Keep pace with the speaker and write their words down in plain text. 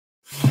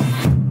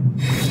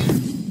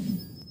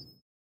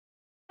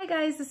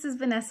guys, this is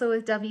Vanessa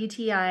with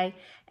WTI,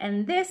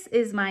 and this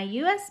is my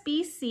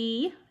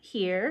USB-C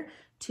here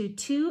to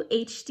 2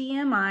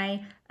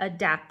 HDMI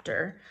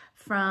adapter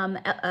from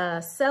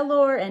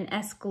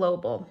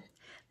Selore&S-Global.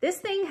 This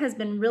thing has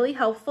been really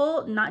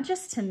helpful, not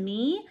just to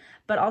me,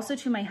 but also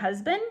to my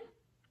husband.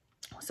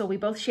 So we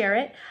both share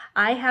it.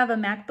 I have a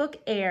MacBook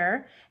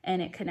Air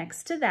and it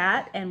connects to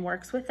that and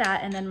works with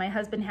that. And then my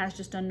husband has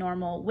just a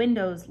normal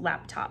Windows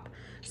laptop.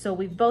 So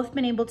we've both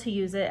been able to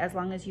use it as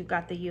long as you've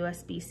got the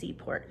USB-C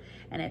port,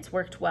 and it's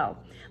worked well.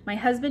 My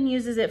husband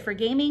uses it for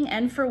gaming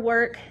and for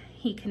work.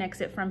 He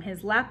connects it from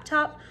his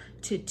laptop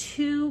to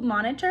 2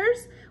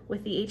 monitors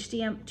with the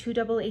two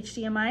double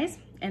HDMIs,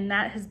 and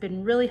that has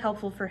been really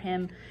helpful for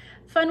him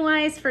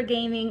fun-wise for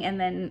gaming and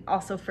then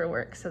also for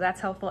work. So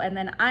that's helpful. And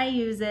then I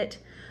use it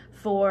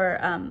for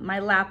my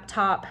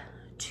laptop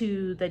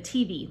to the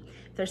TV.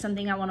 If there's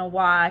something I want to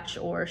watch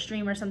or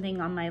stream or something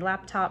on my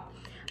laptop,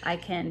 I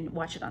can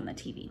watch it on the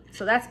TV.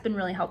 So that's been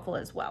really helpful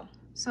as well.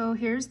 So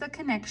here's the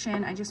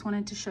connection. I just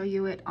wanted to show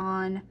you it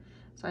on,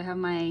 so I have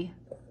my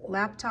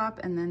laptop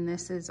and then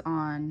this is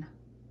on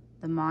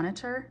the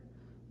monitor.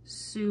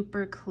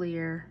 Super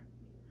clear.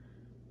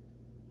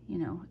 You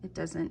know, it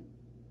doesn't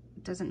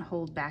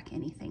hold back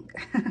anything.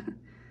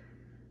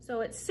 So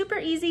it's super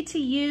easy to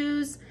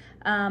use,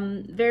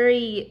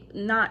 very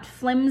not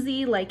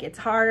flimsy, like it's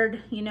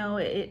hard, you know,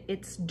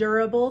 it's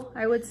durable,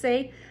 I would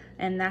say,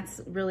 and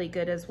that's really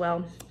good as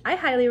well. I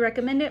highly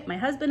recommend it. My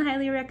husband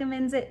highly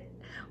recommends it.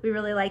 We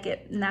really like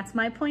it, and that's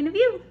my point of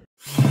view.